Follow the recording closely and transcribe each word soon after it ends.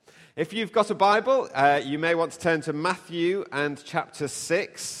If you've got a Bible, you may want to turn to Matthew and chapter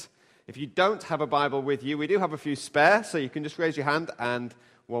 6. If you don't have a Bible with you, we do have a few spare, so you can just raise your hand and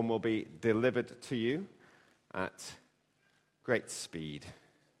one will be delivered to you at great speed.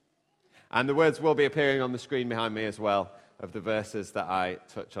 And the words will be appearing on the screen behind me as well of the verses that I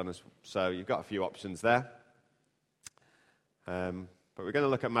touch on. So you've got a few options there. But we're going to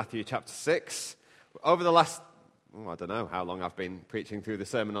look at Matthew chapter 6. Over the last, I don't know how long I've been preaching through the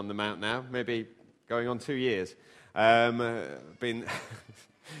Sermon on the Mount now, maybe going on 2 years.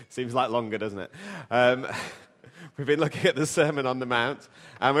 Seems like longer, doesn't it? We've been looking at the Sermon on the Mount,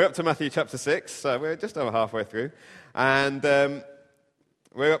 and we're up to Matthew chapter 6, so we're just over halfway through. And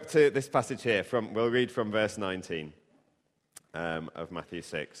we're up to this passage here. We'll read from verse 19 of Matthew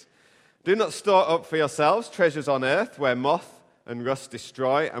 6. Do not store up for yourselves treasures on earth, where moth and rust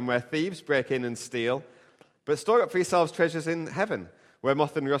destroy, and where thieves break in and steal. But store up for yourselves treasures in heaven, where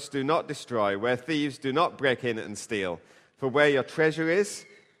moth and rust do not destroy, where thieves do not break in and steal. For where your treasure is,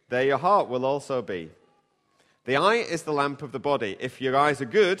 there your heart will also be. The eye is the lamp of the body. If your eyes are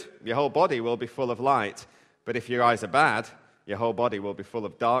good, your whole body will be full of light. But if your eyes are bad, your whole body will be full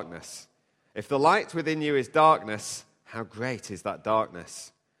of darkness. If the light within you is darkness, how great is that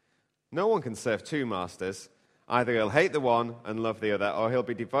darkness? No one can serve two masters. Either he'll hate the one and love the other, or he'll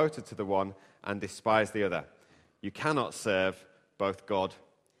be devoted to the one and despise the other. You cannot serve both God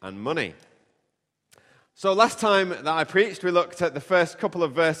and money. So last time that I preached, we looked at the first couple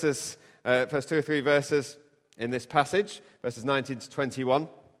of verses, first 2 or 3 verses in this passage, verses 19 to 21.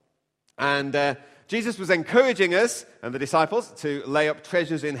 And Jesus was encouraging us and the disciples to lay up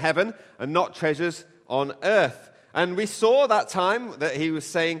treasures in heaven and not treasures on earth. And we saw that time that he was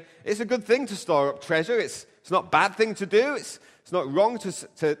saying it's a good thing to store up treasure. It's not a bad thing to do. It's not wrong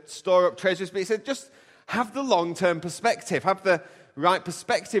to store up treasures. But he said just have the long-term perspective. Have the right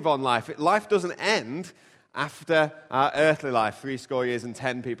perspective on life. Life doesn't end after our earthly life. 70 years and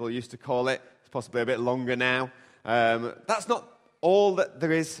 10 people used to call it. It's possibly a bit longer now. That's not all that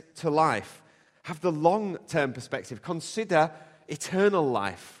there is to life. Have the long-term perspective. Consider eternal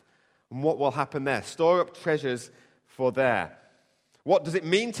life and what will happen there. Store up treasures for there. What does it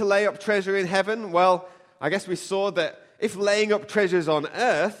mean to lay up treasure in heaven? Well, I guess we saw that if laying up treasures on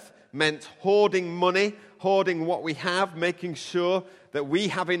earth meant hoarding money, hoarding what we have, making sure that we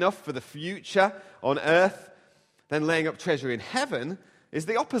have enough for the future on earth, then laying up treasure in heaven is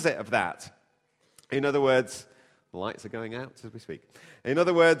the opposite of that. In other words, the lights are going out as we speak. In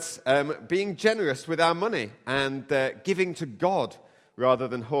other words, being generous with our money and giving to God rather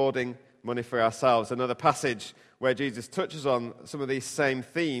than hoarding money for ourselves. Another passage where Jesus touches on some of these same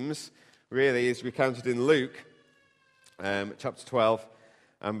themes really is recounted in Luke, chapter 12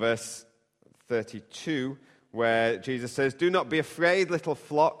 and verse 32, where Jesus says, "Do not be afraid, little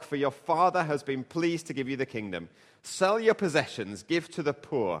flock, for your Father has been pleased to give you the kingdom. Sell your possessions, give to the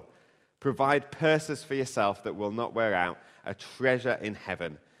poor. Provide purses for yourself that will not wear out, a treasure in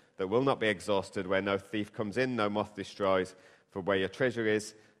heaven that will not be exhausted, where no thief comes in, no moth destroys. For where your treasure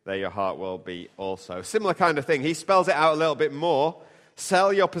is, there your heart will be also." Similar kind of thing. He spells it out a little bit more.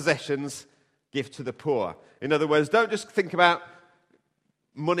 Sell your possessions, give to the poor. In other words, don't just think about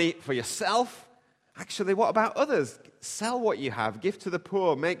money for yourself. Actually, what about others? Sell what you have, give to the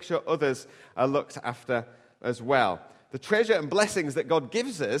poor, make sure others are looked after as well. The treasure and blessings that God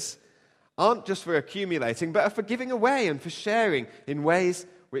gives us aren't just for accumulating, but are for giving away and for sharing in ways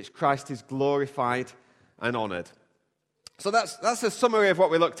which Christ is glorified and honored. So that's a summary of what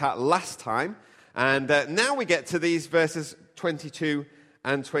we looked at last time. And now we get to these verses 22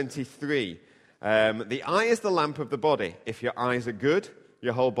 and 23. The eye is the lamp of the body. If your eyes are good,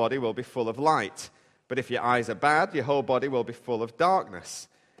 your whole body will be full of light. But if your eyes are bad, your whole body will be full of darkness.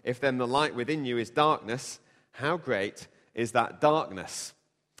 If then the light within you is darkness, how great is that darkness?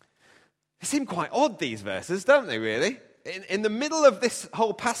 They seem quite odd, these verses, don't they, really? In the middle of this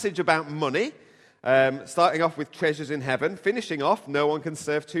whole passage about money, starting off with treasures in heaven, finishing off, no one can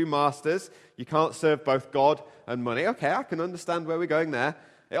serve two masters. You can't serve both God and money. Okay, I can understand where we're going there.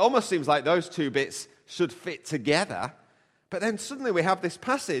 It almost seems like those two bits should fit together. But then suddenly we have this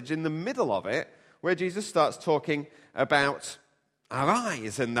passage in the middle of it where Jesus starts talking about our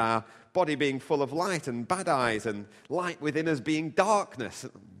eyes and our body being full of light and bad eyes and light within us being darkness.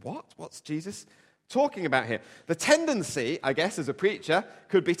 What? What's Jesus talking about here? The tendency, I guess, as a preacher,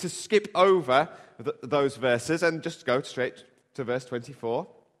 could be to skip over those verses and just go straight to verse 24,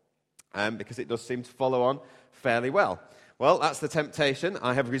 because it does seem to follow on fairly well. Well, that's the temptation.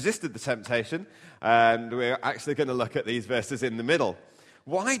 I have resisted the temptation, and we're actually going to look at these verses in the middle.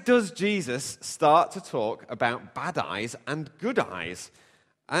 Why does Jesus start to talk about bad eyes and good eyes?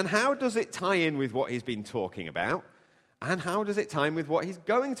 And how does it tie in with what he's been talking about? And how does it tie in with what he's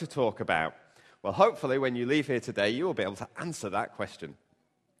going to talk about? Well, hopefully when you leave here today, you will be able to answer that question.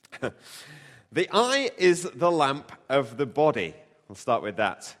 The eye is the lamp of the body. We'll start with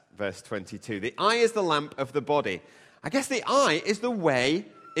that, verse 22. The eye is the lamp of the body. I guess the eye is the way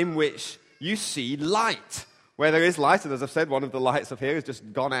in which you see light. Where there is light, and as I've said, one of the lights up here has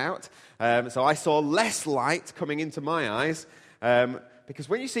just gone out. So I saw less light coming into my eyes. Because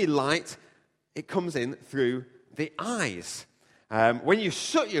when you see light, it comes in through the eyes. When you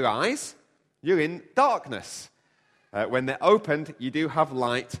shut your eyes, you're in darkness. When they're opened, you do have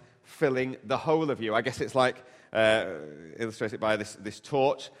light filling the whole of you. I guess it's like, illustrated by this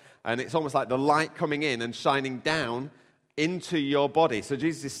torch, and it's almost like the light coming in and shining down into your body. So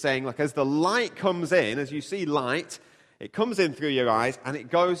Jesus is saying, like, as the light comes in, as you see light, it comes in through your eyes and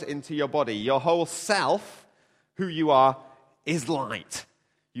it goes into your body. Your whole self, who you are, is light.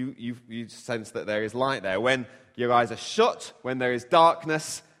 You sense that there is light there. When your eyes are shut, when there is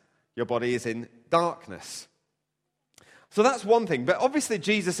darkness, your body is in darkness. So that's one thing. But obviously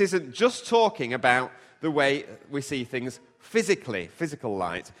Jesus isn't just talking about the way we see things physically, physical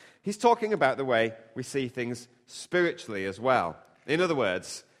light. He's talking about the way we see things spiritually as well. In other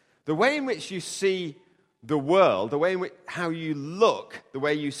words, the way in which you see the world, the way in which how you look, the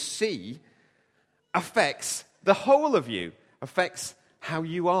way you see, affects the whole of you, affects how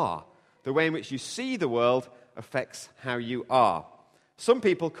you are. The way in which you see the world affects how you are. Some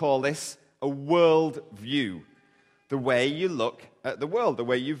people call this a world view. The way you look at the world, the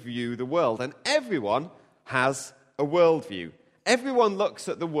way you view the world. And everyone has a worldview. Everyone looks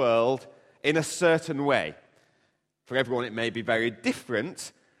at the world in a certain way. For everyone, it may be very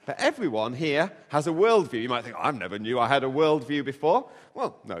different, but everyone here has a worldview. You might think, I never knew I had a worldview before.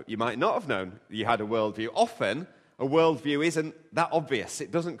 Well, no, you might not have known you had a worldview. Often, a worldview isn't that obvious.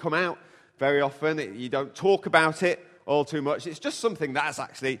 It doesn't come out very often. You don't talk about it all too much. It's just something that's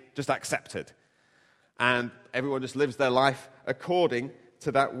actually just accepted. And everyone just lives their life according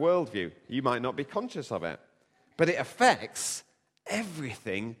to that worldview. You might not be conscious of it. But it affects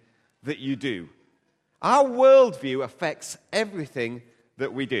everything that you do. Our worldview affects everything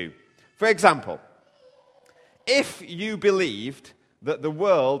that we do. For example, if you believed that the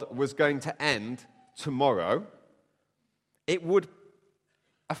world was going to end tomorrow, it would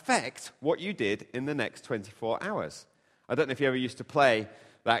affect what you did in the next 24 hours. I don't know if you ever used to play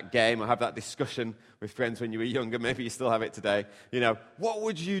that game or have that discussion with friends when you were younger. Maybe you still have it today. You know, what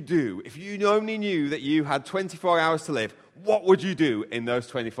would you do if you only knew that you had 24 hours to live? What would you do in those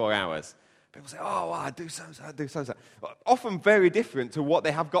 24 hours? People say, oh, well, I'd do so-and-so, I'd do so-and-so. Often very different to what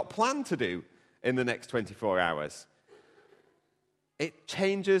they have got planned to do in the next 24 hours. It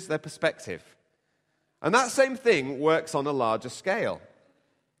changes their perspective. And that same thing works on a larger scale.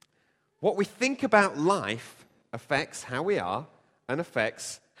 What we think about life affects how we are and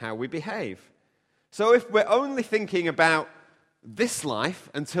affects how we behave. So if we're only thinking about this life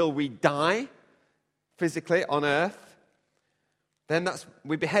until we die physically on earth, then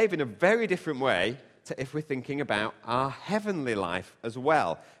we behave in a very different way to if we're thinking about our heavenly life as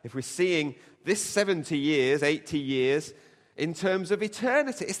well. If we're seeing this 70 years, 80 years in terms of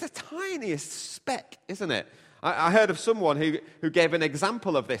eternity, it's the tiniest speck, isn't it? I heard of someone who gave an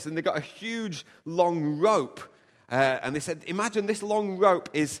example of this, and they got a huge long rope. And they said, imagine this long rope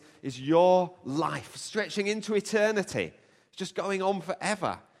is your life stretching into eternity. It's just going on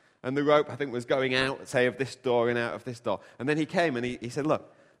forever. And the rope, I think, was going out, say, of this door and out of this door. And then he came and he said,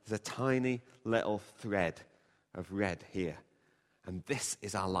 look, there's a tiny little thread of red here. And this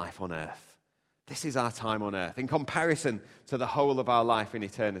is our life on earth. This is our time on earth in comparison to the whole of our life in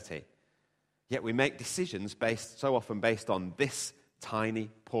eternity. Yet we make decisions so often based on this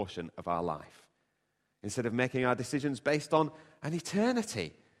tiny portion of our life, instead of making our decisions based on an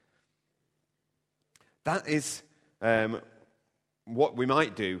eternity. That is what we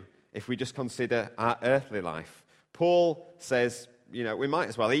might do if we just consider our earthly life. Paul says, we might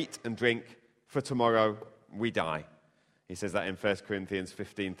as well eat and drink, for tomorrow we die. He says that in 1 Corinthians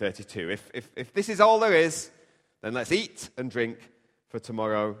 15:32. If this is all there is, then let's eat and drink, for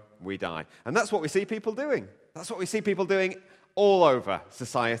tomorrow we die. And that's what we see people doing. That's what we see people doing all over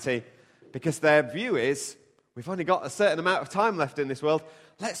society, because their view is, we've only got a certain amount of time left in this world.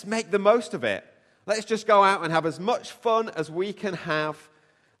 Let's make the most of it. Let's just go out and have as much fun as we can have.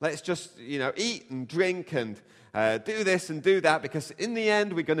 Let's just, eat and drink and do this and do that, because in the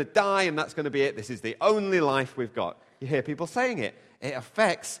end we're going to die and that's going to be it. This is the only life we've got. You hear people saying it. It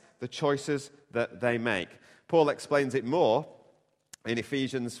affects the choices that they make. Paul explains it more in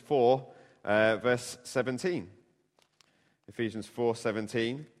Ephesians 4, verse 17. Ephesians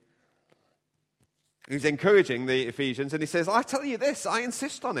 4:17. He's encouraging the Ephesians, and he says, I tell you this, I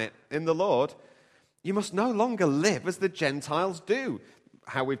insist on it in the Lord. You must no longer live as the Gentiles do.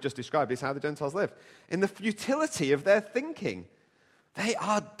 How we've just described is how the Gentiles live. In the futility of their thinking. They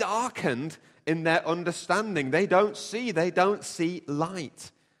are darkened in their understanding. They don't see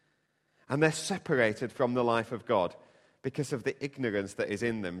light. And they're separated from the life of God because of the ignorance that is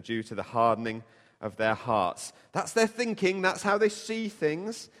in them due to the hardening of their hearts. That's their thinking. That's how they see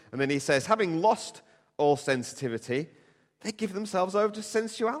things. And then he says, having lost all sensitivity, they give themselves over to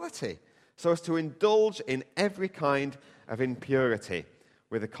sensuality so as to indulge in every kind of impurity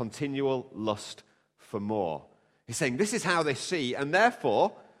with a continual lust for more. He's saying this is how they see, and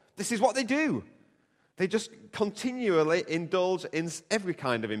therefore, this is what they do. They just continually indulge in every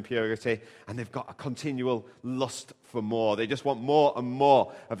kind of impurity, and they've got a continual lust for more. They just want more and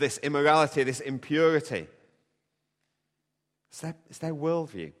more of this immorality, this impurity. It's their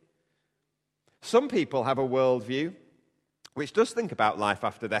worldview. Some people have a worldview which does think about life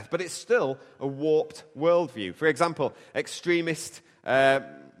after death, but it's still a warped worldview. For example, extremist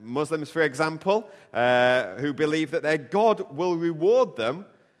Muslims, for example, who believe that their God will reward them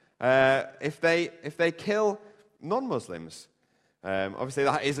if they kill non-Muslims. Obviously,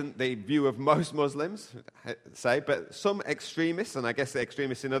 that isn't the view of most Muslims, but some extremists, and I guess the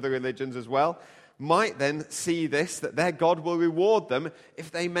extremists in other religions as well, might then see this, that their God will reward them if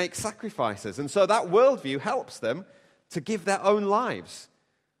they make sacrifices. And so that worldview helps them to give their own lives.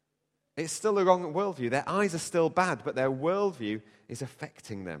 It's still a wrong worldview. Their eyes are still bad, but their worldview is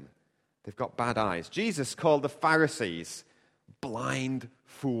affecting them. They've got bad eyes. Jesus called the Pharisees blind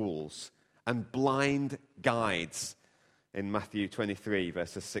fools and blind guides in Matthew 23,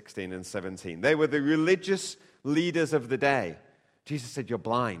 verses 16 and 17. They were the religious leaders of the day. Jesus said, you're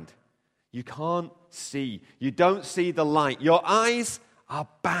blind. You can't see. You don't see the light. Your eyes are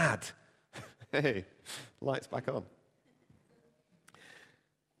bad. Hey, light's back on.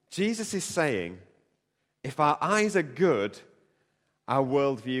 Jesus is saying, if our eyes are good, our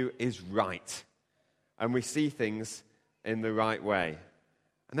worldview is right. And we see things in the right way.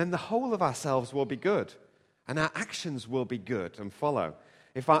 And then the whole of ourselves will be good. And our actions will be good and follow.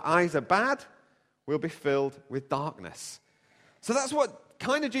 If our eyes are bad, we'll be filled with darkness. So that's what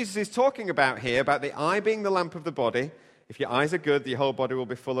kind of Jesus is talking about here, about the eye being the lamp of the body. If your eyes are good, your whole body will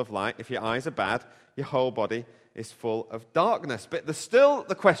be full of light. If your eyes are bad, your whole body is full of darkness. But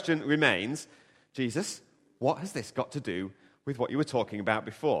the question remains, Jesus, what has this got to do with what you were talking about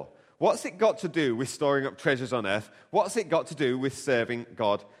before? What's it got to do with storing up treasures on earth? What's it got to do with serving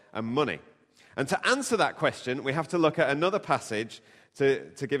God and money? And to answer that question, we have to look at another passage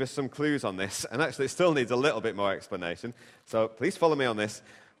to give us some clues on this. And actually, it still needs a little bit more explanation. So please follow me on this.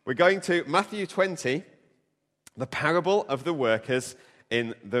 We're going to Matthew 20, the parable of the workers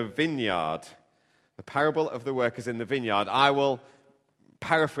in the vineyard. The parable of the workers in the vineyard. I will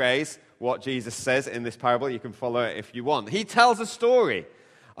paraphrase what Jesus says in this parable. You can follow it if you want. He tells a story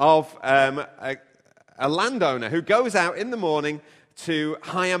of a landowner who goes out in the morning to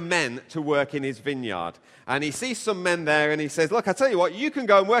hire men to work in his vineyard. And he sees some men there and he says, look, I tell you what, you can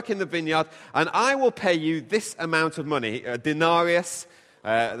go and work in the vineyard and I will pay you this amount of money, a denarius,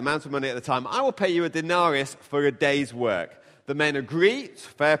 the amount of money at the time. I will pay you a denarius for a day's work. The men agree, it's a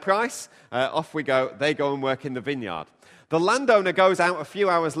fair price, off we go. They go and work in the vineyard. The landowner goes out a few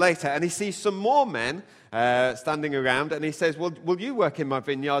hours later and he sees some more men standing around and he says, well, will you work in my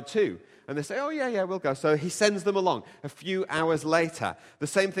vineyard too? And they say, oh, yeah, we'll go. So he sends them along a few hours later. The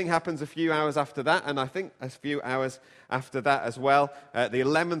same thing happens a few hours after that, and I think a few hours after that as well. At the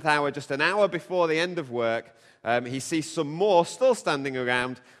 11th hour, just an hour before the end of work, he sees some more still standing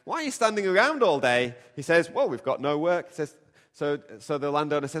around. Why are you standing around all day? He says, well, we've got no work. He says, so the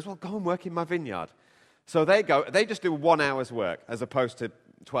landowner says, well, go and work in my vineyard. So they go. They just do 1 hour's work as opposed to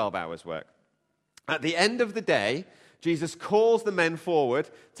 12 hours' work. At the end of the day, Jesus calls the men forward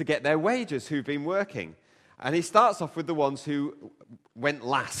to get their wages who've been working. And he starts off with the ones who went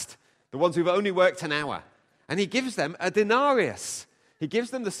last, the ones who've only worked an hour. And he gives them a denarius. He gives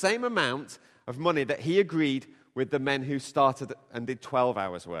them the same amount of money that he agreed with the men who started and did 12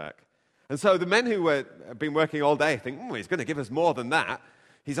 hours work. And so the men who have been working all day think, he's going to give us more than that.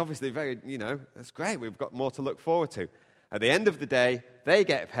 He's obviously very, that's great. We've got more to look forward to. At the end of the day, they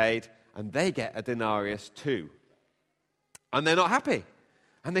get paid and they get a denarius too. And they're not happy.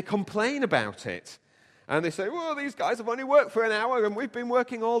 And they complain about it. And they say, well, these guys have only worked for an hour and we've been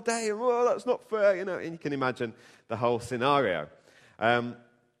working all day. And, well, that's not fair. And you can imagine the whole scenario. And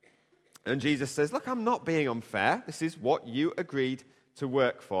Jesus says, look, I'm not being unfair. This is what you agreed to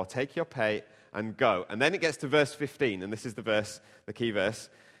work for. Take your pay and go. And then it gets to verse 15, and this is the key verse.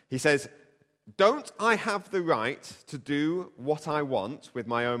 He says, don't I have the right to do what I want with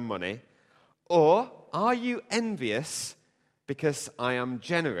my own money? Or are you envious because I am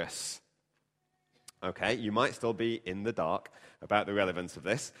generous? Okay, you might still be in the dark about the relevance of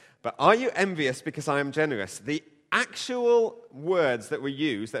this, but are you envious because I am generous? The actual words that were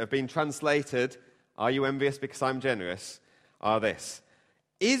used that have been translated, are you envious because I'm generous, are this.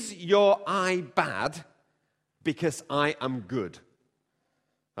 Is your eye bad because I am good?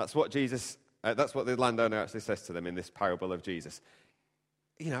 That's what that's what the landowner actually says to them in this parable of Jesus.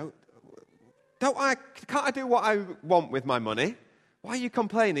 You know, can't I do what I want with my money? Why are you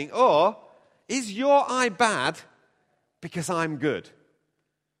complaining? Or is your eye bad because I'm good?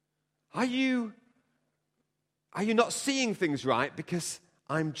 Are you not seeing things right because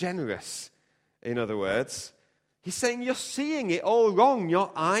I'm generous? In other words, he's saying you're seeing it all wrong.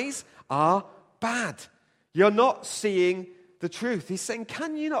 Your eyes are bad. You're not seeing the truth. He's saying,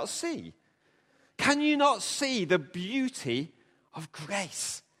 can you not see? Can you not see the beauty of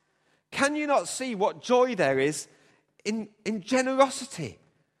grace? Can you not see what joy there is in generosity?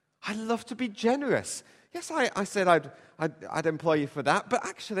 I love to be generous. Yes, I said I'd employ you for that, but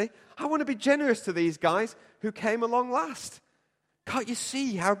actually, I want to be generous to these guys who came along last. Can't you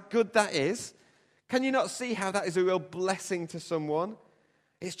see how good that is? Can you not see how that is a real blessing to someone?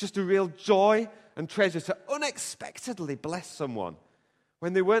 It's just a real joy and treasure to unexpectedly bless someone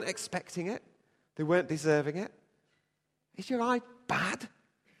when they weren't expecting it, they weren't deserving it. Is your eye bad?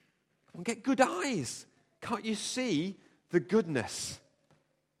 Come on, get good eyes. Can't you see the goodness?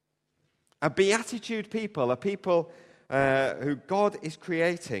 A beatitude people, a people who God is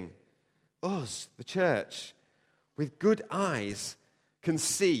creating, us, the church, with good eyes, can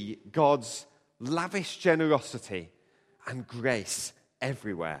see God's lavish generosity and grace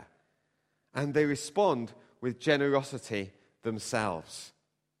everywhere. And they respond with generosity themselves.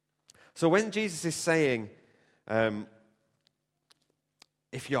 So when Jesus is saying,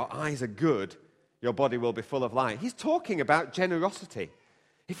 if your eyes are good, your body will be full of light, he's talking about generosity.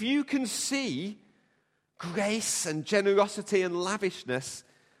 If you can see grace and generosity and lavishness,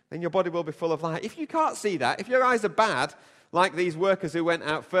 then your body will be full of light. If you can't see that, if your eyes are bad, like these workers who went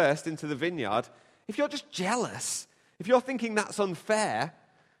out first into the vineyard, if you're just jealous, if you're thinking that's unfair,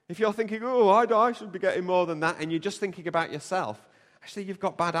 if you're thinking, oh, I should be getting more than that, and you're just thinking about yourself, actually you've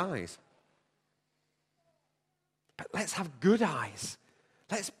got bad eyes. But let's have good eyes.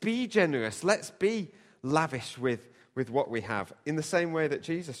 Let's be generous. Let's be lavish with what we have in the same way that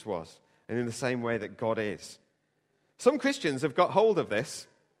Jesus was and in the same way that God is. Some Christians have got hold of this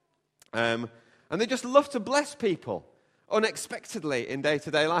and they just love to bless people unexpectedly in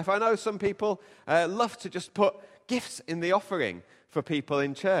day-to-day life. I know some people love to just put gifts in the offering for people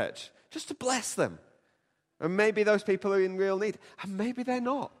in church just to bless them. And maybe those people are in real need and maybe they're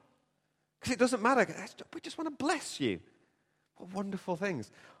not. Because it doesn't matter. We just want to bless you. What wonderful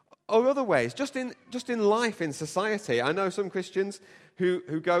things. Or other ways, just in life, in society. I know some Christians who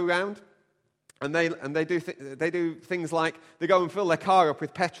go around and they do things like they go and fill their car up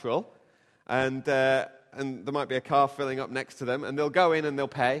with petrol, and there might be a car filling up next to them, and they'll go in and they'll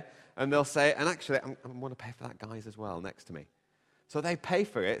pay, and they'll say, and actually, I want to pay for that guy's as well next to me. So they pay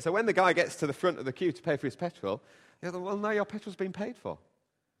for it. So when the guy gets to the front of the queue to pay for his petrol, they go, well, no, your petrol's been paid for.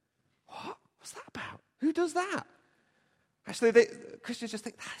 What? What's that about? Who does that? Actually, Christians just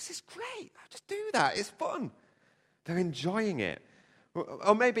think, this is great. I'll just do that. It's fun. They're enjoying it.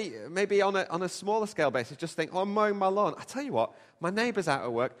 Or maybe on a smaller scale basis, just think, I'm mowing my lawn. I tell you what, my neighbour's out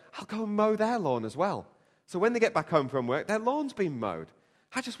at work. I'll go and mow their lawn as well. So when they get back home from work, their lawn's been mowed.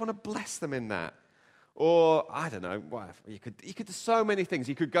 I just want to bless them in that. Or, I don't know, whatever. You could do so many things.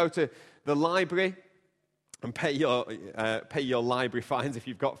 You could go to the library and pay your library fines if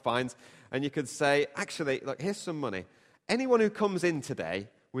you've got fines. And you could say, actually, look, here's some money. Anyone who comes in today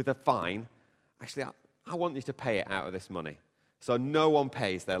with a fine, actually, I want you to pay it out of this money. So no one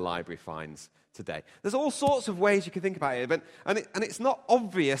pays their library fines today. There's all sorts of ways you can think about it. And it's not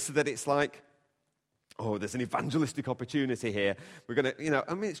obvious that it's like, oh, there's an evangelistic opportunity here. We're going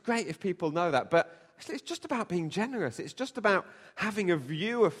to, it's great if people know that. But actually, it's just about being generous. It's just about having a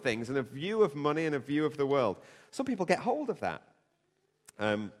view of things and a view of money and a view of the world. Some people get hold of that.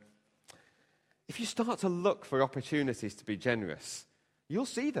 If you start to look for opportunities to be generous, you'll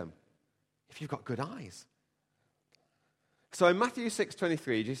see them if you've got good eyes. So in Matthew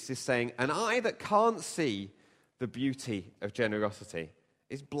 6:23, Jesus is saying, an eye that can't see the beauty of generosity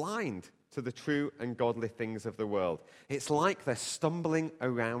is blind to the true and godly things of the world. It's like they're stumbling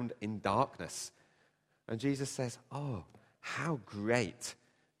around in darkness. And Jesus says, oh, how great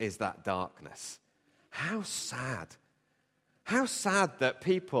is that darkness. How sad. How sad that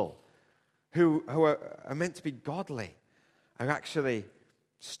people who are meant to be godly are actually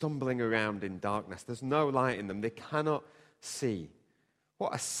stumbling around in darkness. There's no light in them. They cannot see.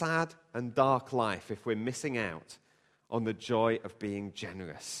 What a sad and dark life if we're missing out on the joy of being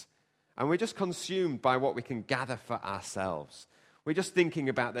generous. And we're just consumed by what we can gather for ourselves. We're just thinking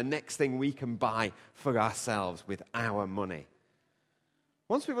about the next thing we can buy for ourselves with our money.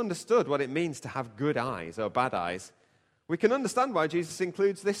 Once we've understood what it means to have good eyes or bad eyes, we can understand why Jesus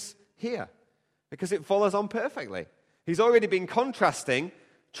includes this here, because it follows on perfectly. He's already been contrasting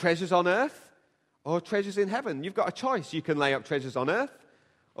treasures on earth or treasures in heaven. You've got a choice. You can lay up treasures on earth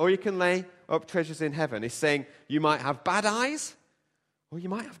or you can lay up treasures in heaven. He's saying you might have bad eyes or you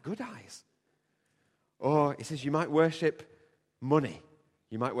might have good eyes. Or he says you might worship money,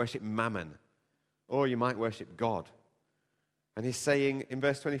 you might worship mammon, or you might worship God. And he's saying in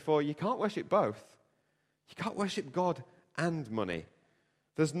verse 24, you can't worship both. You can't worship God and money.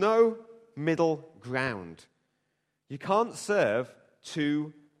 There's no middle ground. You can't serve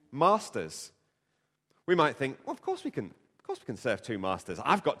two masters. We might think, well, of course we can serve two masters.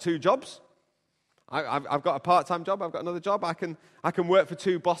 I've got two jobs. I've got a part-time job. I've got another job. I can work for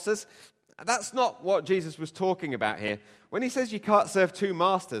two bosses. That's not what Jesus was talking about here. When he says you can't serve two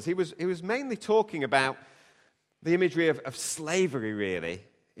masters, he was mainly talking about the imagery of slavery, really.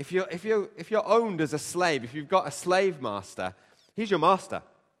 If you're owned as a slave, if you've got a slave master, he's your master.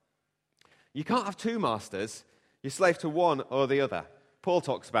 You can't have two masters. You're slave to one or the other. Paul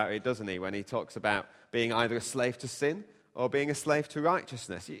talks about it, doesn't he, when he talks about being either a slave to sin or being a slave to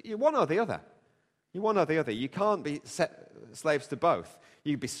righteousness. You're one or the other. You're one or the other. You can't be slaves to both.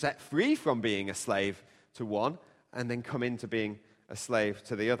 You'd be set free from being a slave to one and then come into being a slave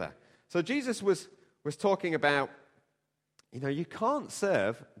to the other. So Jesus was talking about, you can't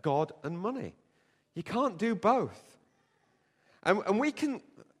serve God and money. You can't do both. And we can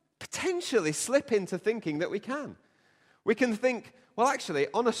potentially slip into thinking that we can. We can think, well, actually,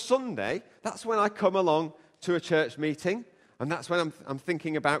 on a Sunday, that's when I come along to a church meeting, and that's when I'm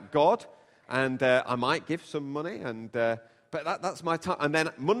thinking about God, and I might give some money, but that's my time. And then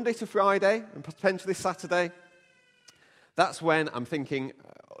Monday to Friday, and potentially Saturday, that's when I'm thinking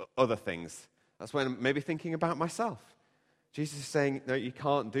other things. That's when I'm maybe thinking about myself. Jesus is saying, no, you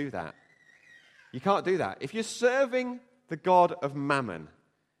can't do that. You can't do that. If you're serving the god of mammon,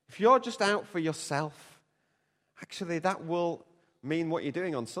 if you're just out for yourself, actually that will mean what you're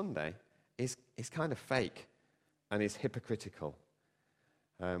doing on Sunday is kind of fake and is hypocritical.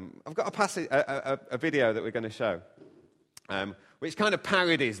 I've got a video that we're going to show, which kind of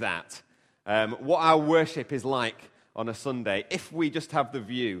parodies that, what our worship is like on a Sunday if we just have the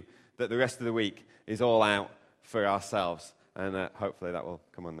view that the rest of the week is all out for ourselves. And hopefully that will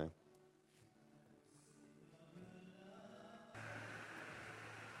come on now.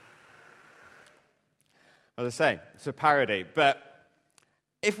 As I say, it's a parody, but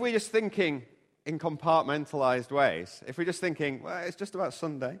if we're just thinking in compartmentalized ways, if we're just thinking, well, it's just about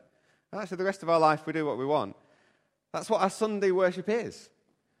Sunday, and actually the rest of our life we do what we want, that's what our Sunday worship is.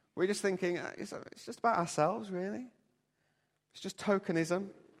 We're just thinking, it's just about ourselves, really. It's just tokenism.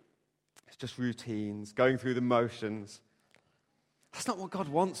 It's just routines, going through the motions. That's not what God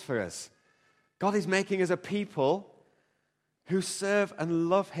wants for us. God is making us a people who serve and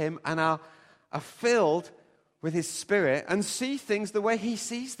love him and are filled with his Spirit and see things the way he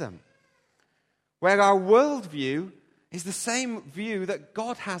sees them. Where our worldview is the same view that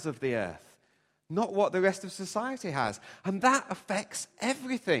God has of the earth, not what the rest of society has. And that affects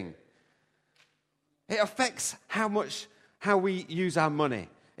everything. It affects how we use our money.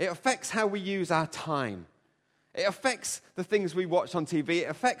 It affects how we use our time. It affects the things we watch on TV. It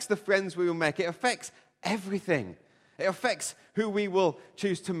affects the friends we will make. It affects everything. It affects who we will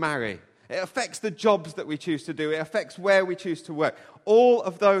choose to marry. It affects the jobs that we choose to do. It affects where we choose to work. All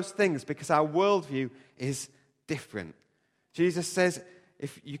of those things because our worldview is different. Jesus says,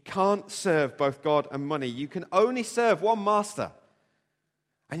 if you can't serve both God and money, you can only serve one master.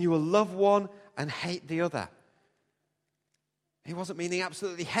 And you will love one and hate the other. He wasn't meaning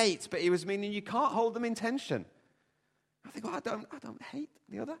absolutely hate, but he was meaning you can't hold them in tension. I think, well, I don't hate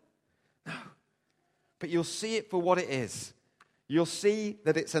the other. No. But you'll see it for what it is. You'll see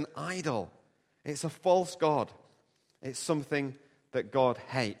that it's an idol. It's a false god. It's something that God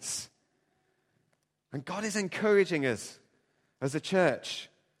hates. And God is encouraging us as a church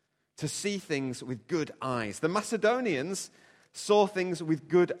to see things with good eyes. The Macedonians saw things with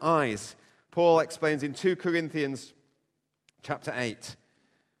good eyes. Paul explains in 2 Corinthians chapter 8.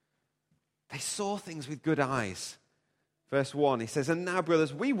 They saw things with good eyes. verse 1, he says, "And now,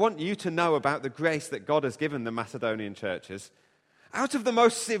 brothers, we want you to know about the grace that God has given the Macedonian churches. Out of the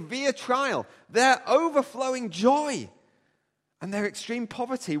most severe trial, their overflowing joy and their extreme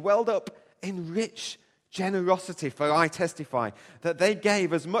poverty welled up in rich generosity. For I testify that they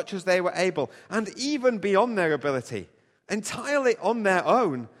gave as much as they were able, and even beyond their ability, entirely on their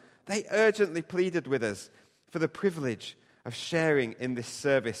own. They urgently pleaded with us for the privilege of sharing in this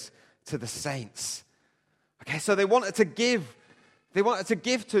service to the saints." Okay, so they wanted to give. They wanted to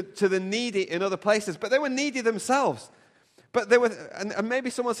give to the needy in other places, but they were needy themselves. But they were, and maybe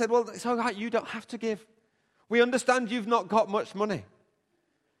someone said, "Well, it's all right, you don't have to give. We understand you've not got much money."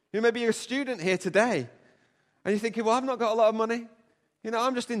 Maybe you're a student here today, and you're thinking, "Well, I've not got a lot of money.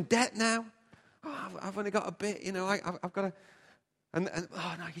 I'm just in debt now. Oh, I've only got a bit. I've got to." And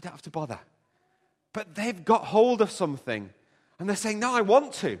oh no, you don't have to bother. But they've got hold of something, and they're saying, "No, I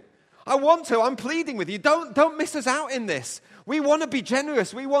want to. I'm pleading with you. Don't miss us out in this. We want to be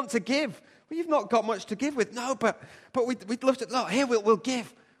generous. We want to give. Well, you've not got much to give with." "No, but we'd love to. Look, here, we'll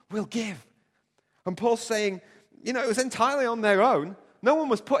give. We'll give." And Paul's saying, it was entirely on their own. No one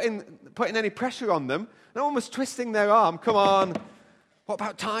was putting any pressure on them. No one was twisting their arm. "Come on. What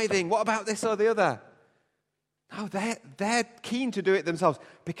about tithing? What about this or the other?" No, they're keen to do it themselves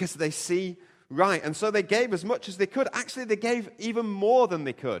because they see right. And so they gave as much as they could. Actually, they gave even more than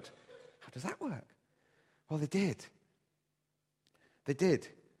they could. How does that work? Well, they did. They did.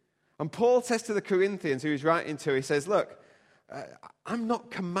 And Paul says to the Corinthians, who he's writing to, he says, "Look, I'm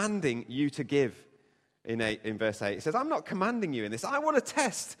not commanding you to give," in verse 8. He says, "I'm not commanding you in this. I want to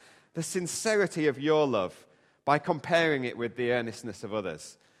test the sincerity of your love by comparing it with the earnestness of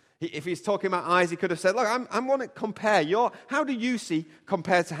others." If he's talking about eyes, he could have said, "Look, I want to compare how do you see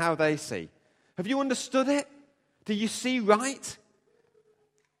compared to how they see? Have you understood it? Do you see right?"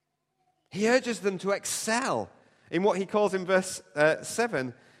 He urges them to excel in what he calls in verse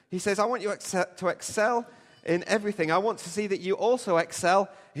 7. He says, "I want you to excel in everything. I want to see that you also excel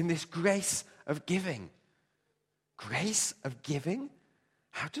in this grace of giving." Grace of giving?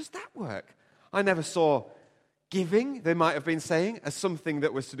 How does that work? I never saw giving, they might have been saying, as something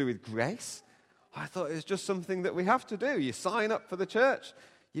that was to do with grace. I thought it was just something that we have to do. You sign up for the church,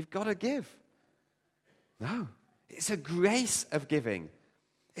 you've got to give. No, it's a grace of giving.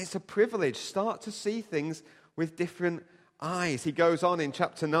 It's a privilege. Start to see things with different eyes. He goes on in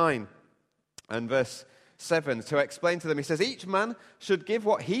chapter 9 and verse 7 to explain to them. He says, "Each man should give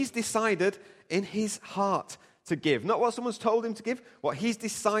what he's decided in his heart to give." Not what someone's told him to give, what he's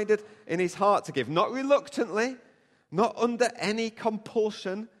decided in his heart to give. Not reluctantly, not under any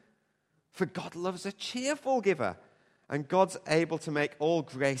compulsion. For God loves a cheerful giver. And God's able to make all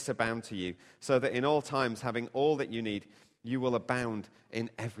grace abound to you, so that in all times, having all that you need, you will abound in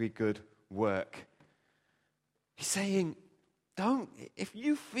every good work. He's saying, if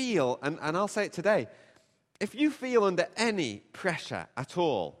you feel, and I'll say it today, if you feel under any pressure at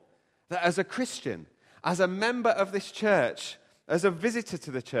all, that as a Christian, as a member of this church, as a visitor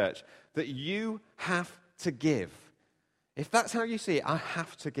to the church, that you have to give. If that's how you see it, I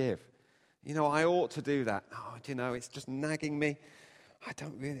have to give. I ought to do that. Oh, it's just nagging me. I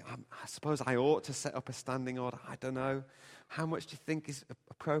suppose I ought to set up a standing order. I don't know. How much do you think is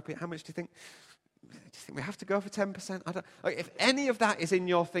appropriate? How much do you think we have to go for 10%? If any of that is in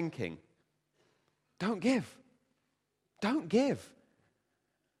your thinking, don't give. Don't give.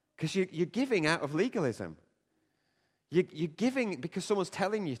 Because you're giving out of legalism. You're giving because someone's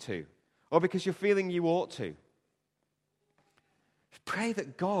telling you to, or because you're feeling you ought to. Pray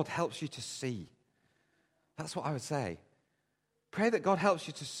that God helps you to see. That's what I would say. Pray that God helps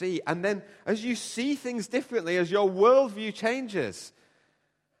you to see. And then as you see things differently, as your worldview changes,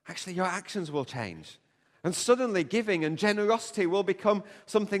 actually your actions will change. And suddenly giving and generosity will become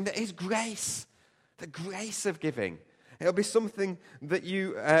something that is grace. The grace of giving. It'll be something that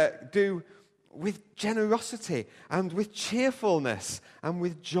you do with generosity and with cheerfulness and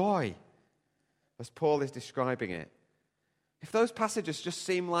with joy, as Paul is describing it. If those passages just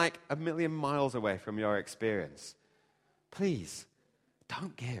seem like a million miles away from your experience, please,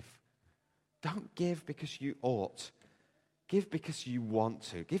 don't give. Don't give because you ought. Give because you want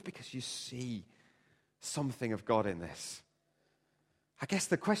to. Give because you see something of God in this. I guess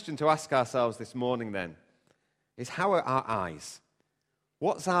the question to ask ourselves this morning then is, how are our eyes?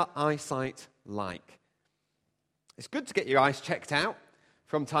 What's our eyesight like? It's good to get your eyes checked out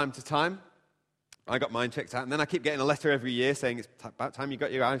from time to time. I got mine checked out, and then I keep getting a letter every year saying it's about time you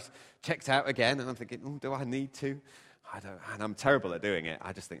got your eyes checked out again. And I'm thinking, do I need to? I don't, and I'm terrible at doing it.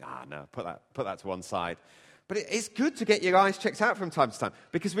 I just think, no, put that to one side. But it's good to get your eyes checked out from time to time,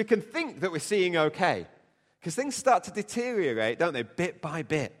 because we can think that we're seeing okay. Because things start to deteriorate, don't they, bit by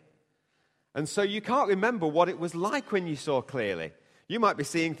bit. And so you can't remember what it was like when you saw clearly. You might be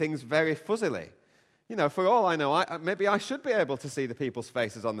seeing things very fuzzily. You know, for all I know, maybe I should be able to see the people's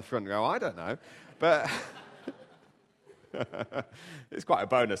faces on the front row. I don't know. But it's quite a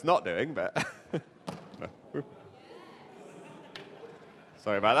bonus not doing, but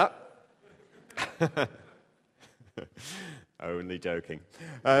sorry about that. Only joking.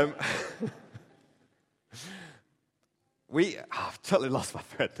 I've totally lost my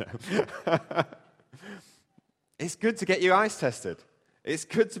thread now. It's good to get your eyes tested. It's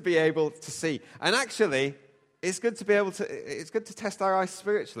good to be able to see. And actually, it's good to test our eyes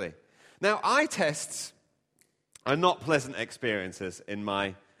spiritually. Now, eye tests are not pleasant experiences in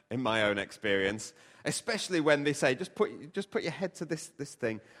my own experience, especially when they say, just put your head to this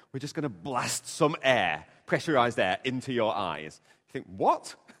thing. We're just going to blast some air, pressurized air, into your eyes. You think,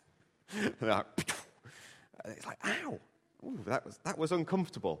 what? It's like, ow. Ooh, that was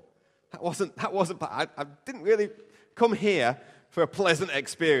uncomfortable. That wasn't. I didn't really come here for a pleasant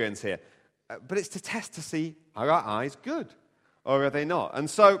experience here. But it's to test to see, are our eyes good or are they not? And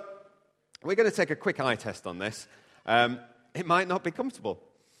so we're going to take a quick eye test on this. It might not be comfortable.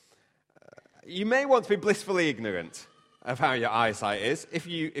 You may want to be blissfully ignorant of how your eyesight is. If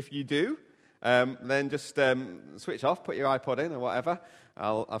you do, then just switch off, put your iPod in or whatever.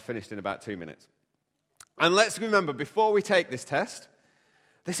 I'll finish in about 2 minutes. And let's remember, before we take this test,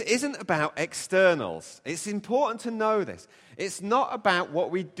 this isn't about externals. It's important to know this. It's not about what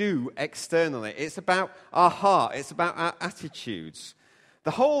we do externally. It's about our heart. It's about our attitudes.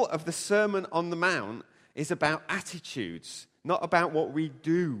 The whole of the Sermon on the Mount is about attitudes, not about what we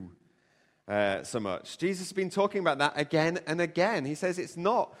do so much. Jesus has been talking about that again and again. He says it's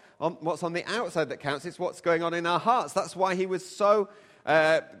not what's on the outside that counts, it's what's going on in our hearts. That's why he was so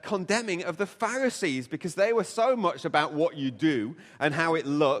condemning of the Pharisees, because they were so much about what you do and how it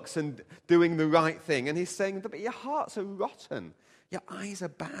looks and doing the right thing. And he's saying, but your hearts are rotten. Your eyes are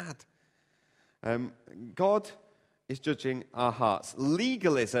bad. God is judging our hearts.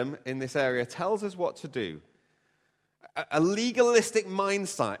 Legalism in this area tells us what to do. A legalistic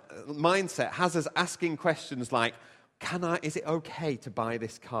mindset has us asking questions like, is it okay to buy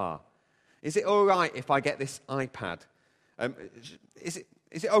this car? Is it all right if I get this iPad? Is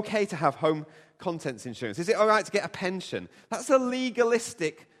it okay to have home contents insurance? Is it all right to get a pension? That's a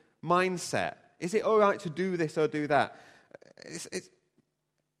legalistic mindset. Is it all right to do this or do that? It's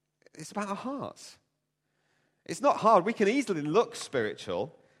about our hearts. It's not hard. We can easily look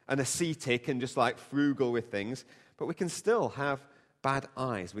spiritual and ascetic and just like frugal with things, but we can still have bad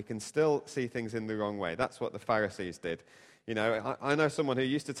eyes. We can still see things in the wrong way. That's what the Pharisees did. You know, I know someone who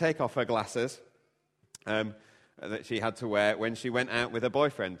used to take off her glasses that she had to wear when she went out with her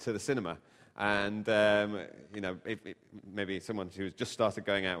boyfriend to the cinema. And, maybe someone she was just started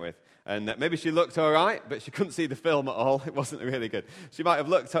going out with. And maybe she looked all right, but she couldn't see the film at all. It wasn't really good. She might have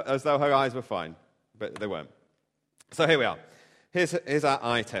looked as though her eyes were fine, but they weren't. So here we are. Here's our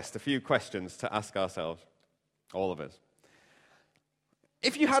eye test, a few questions to ask ourselves, all of us.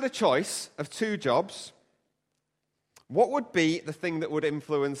 If you had a choice of 2 jobs, what would be the thing that would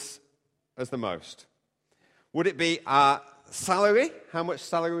influence us the most? Would it be our salary, how much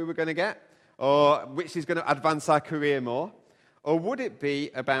salary we're going to get, or which is going to advance our career more? Or would it be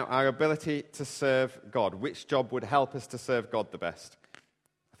about our ability to serve God? Which job would help us to serve God the best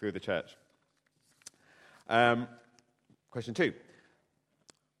through the church? Question 2.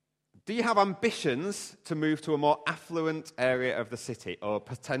 Do you have ambitions to move to a more affluent area of the city, or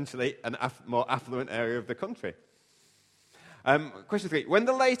potentially a more affluent area of the country? Question 3. When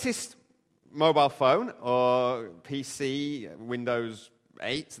the latest mobile phone or PC, Windows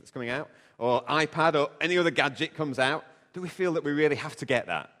 8 that's coming out, or iPad or any other gadget comes out, do we feel that we really have to get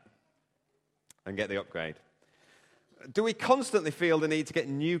that and get the upgrade? Do we constantly feel the need to get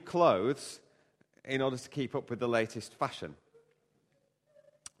new clothes in order to keep up with the latest fashion?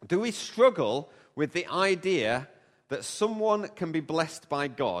 Do we struggle with the idea that someone can be blessed by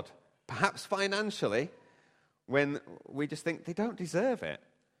God, perhaps financially, when we just think they don't deserve it?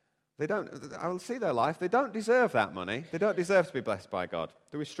 I will see their life. They don't deserve that money. They don't deserve to be blessed by God.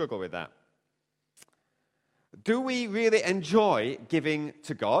 Do we struggle with that? Do we really enjoy giving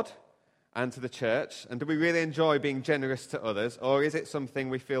to God and to the church? And do we really enjoy being generous to others? Or is it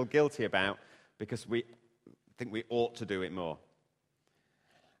something we feel guilty about because we think we ought to do it more?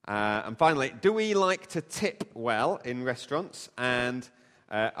 And finally, do we like to tip well in restaurants? And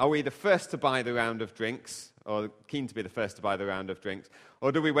are we the first to buy the round of drinks, or keen to be the first to buy the round of drinks?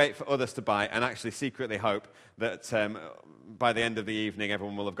 Or do we wait for others to buy and actually secretly hope that by the end of the evening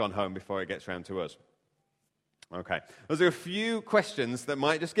everyone will have gone home before it gets round to us? Okay. Those are a few questions that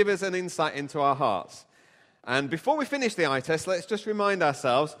might just give us an insight into our hearts. And before we finish the eye test, let's just remind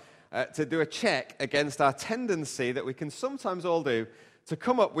ourselves to do a check against our tendency that we can sometimes all do to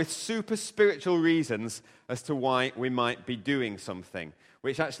come up with super spiritual reasons as to why we might be doing something,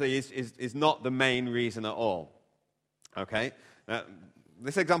 which actually is not the main reason at all. Okay? Now,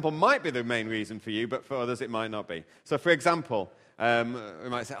 this example might be the main reason for you, but for others it might not be. So, for example, we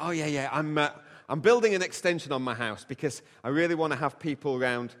might say, I'm building an extension on my house because I really want to have people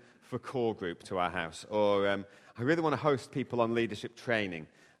around for core group to our house, or I really want to host people on leadership training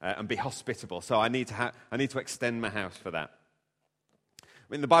and be hospitable, so I need to extend my house for that. I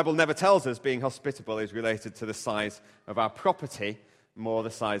mean, the Bible never tells us being hospitable is related to the size of our property, more the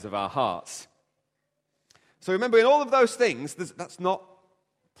size of our hearts. So remember, in all of those things, that's not,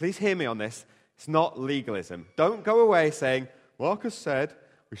 please hear me on this, it's not legalism. Don't go away saying, Marcus said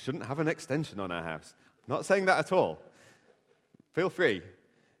we shouldn't have an extension on our house. I'm not saying that at all. Feel free.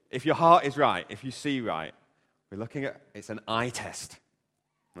 If your heart is right, if you see right, we're looking at, it's an eye test.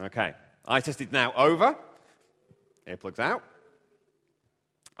 Okay, eye test is now over. Earplugs out.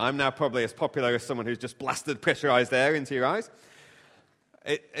 I'm now probably as popular as someone who's just blasted pressurized air into your eyes.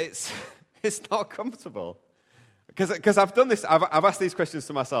 It's not comfortable. Because I've done this, I've asked these questions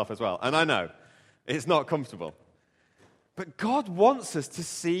to myself as well, and I know it's not comfortable. But God wants us to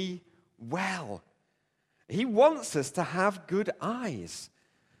see well. He wants us to have good eyes.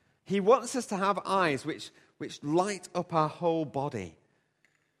 He wants us to have eyes which light up our whole body.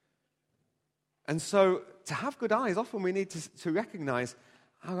 And so, to have good eyes, often we need to recognize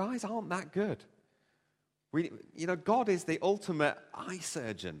our eyes aren't that good. God is the ultimate eye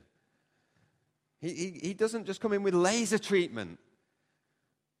surgeon. He doesn't just come in with laser treatment,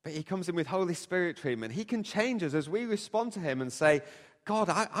 but he comes in with Holy Spirit treatment. He can change us as we respond to him and say, God,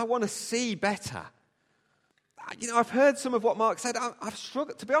 I want to see better. I've heard some of what Mark said. I've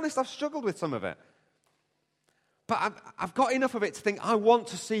struggled. To be honest, I've struggled with some of it. But I've got enough of it to think I want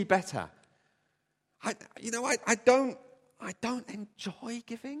to see better. I don't enjoy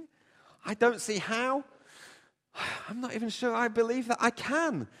giving. I don't see how. I'm not even sure I believe that I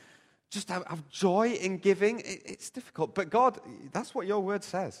can. Just have joy in giving. It's difficult. But God, that's what your word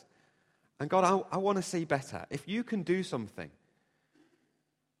says. And God, I want to see better. If you can do something.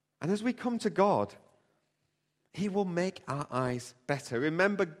 And as we come to God, he will make our eyes better.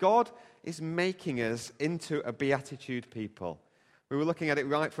 Remember, God is making us into a beatitude people. We were looking at it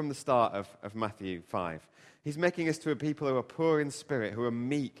right from the start of Matthew 5. He's making us to a people who are poor in spirit, who are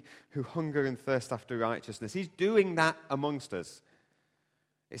meek, who hunger and thirst after righteousness. He's doing that amongst us.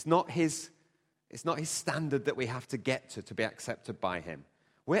 It's not his standard that we have to get to be accepted by him.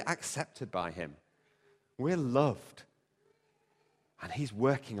 We're accepted by him. We're loved. And he's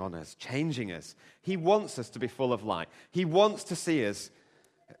working on us, changing us. He wants us to be full of light. He wants to see us.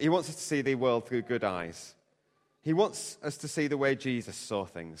 He wants us to see the world through good eyes. He wants us to see the way Jesus saw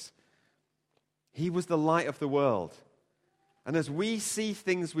things. He was the light of the world. And as we see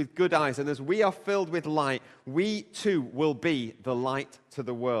things with good eyes, and as we are filled with light, we too will be the light to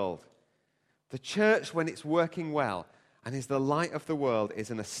the world. The church, when it's working well and is the light of the world,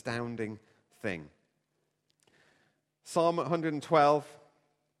 is an astounding thing. Psalm 112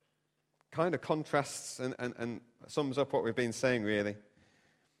 kind of contrasts and sums up what we've been saying, really.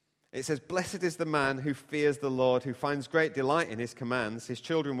 It says, "Blessed is the man who fears the Lord, who finds great delight in his commands. His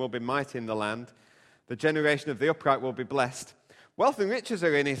children will be mighty in the land. The generation of the upright will be blessed. Wealth and riches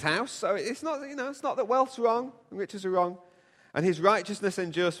are in his house." So it's not, it's not that wealth's wrong and riches are wrong. "And his righteousness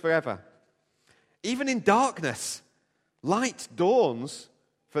endures forever. Even in darkness, light dawns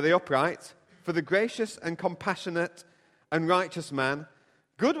for the upright, for the gracious and compassionate and righteous man.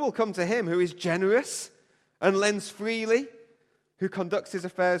 Good will come to him who is generous and lends freely, who conducts his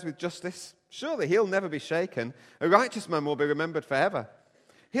affairs with justice. Surely he'll never be shaken. A righteous man will be remembered forever.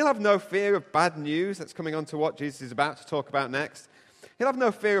 He'll have no fear of bad news." That's coming on to what Jesus is about to talk about next. "He'll have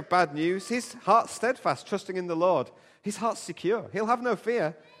no fear of bad news. His heart's steadfast, trusting in the Lord. His heart's secure. He'll have no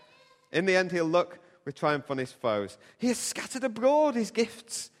fear. In the end, he'll look with triumph on his foes. He has scattered abroad his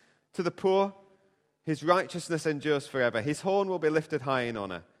gifts to the poor. His righteousness endures forever. His horn will be lifted high in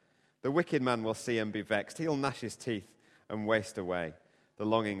honor. The wicked man will see and be vexed. He'll gnash his teeth and waste away. The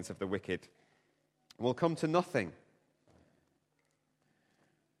longings of the wicked will come to nothing."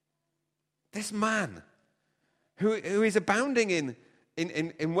 This man who is abounding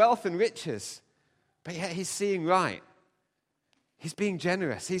in wealth and riches, but yet he's seeing right. He's being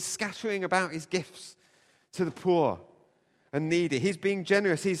generous. He's scattering about his gifts to the poor and needy. He's being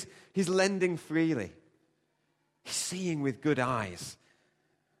generous. He's lending freely. He's seeing with good eyes.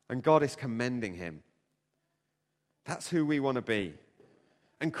 And God is commending him. That's who we want to be.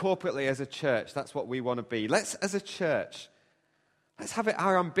 And corporately as a church, that's what we want to be. Let's, as a church, let's have it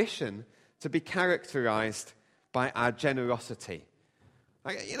our ambition to be characterized by our generosity.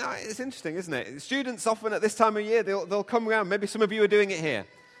 It's interesting, isn't it? Students often at this time of year, they'll come around. Maybe some of you are doing it here.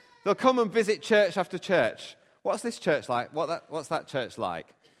 They'll come and visit church after church. What's this church like? What's that church like?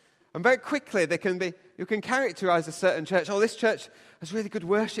 And very quickly, you can characterize a certain church. Oh, this church has really good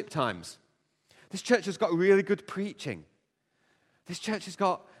worship times. This church has got really good preaching. This church has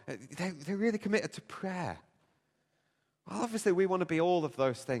got, they're really committed to prayer. Well, obviously, we want to be all of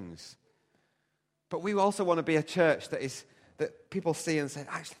those things. But we also want to be a church that people see and say,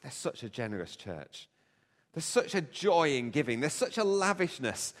 actually, they're such a generous church. There's such a joy in giving. There's such a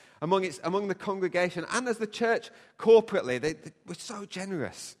lavishness among the congregation. And as the church corporately, we're so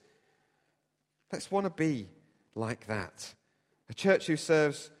generous. Let's want to be like that. A church who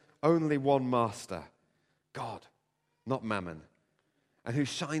serves only one master, God, not mammon, and who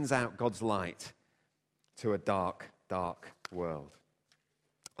shines out God's light to a dark, dark world.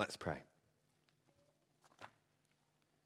 Let's pray.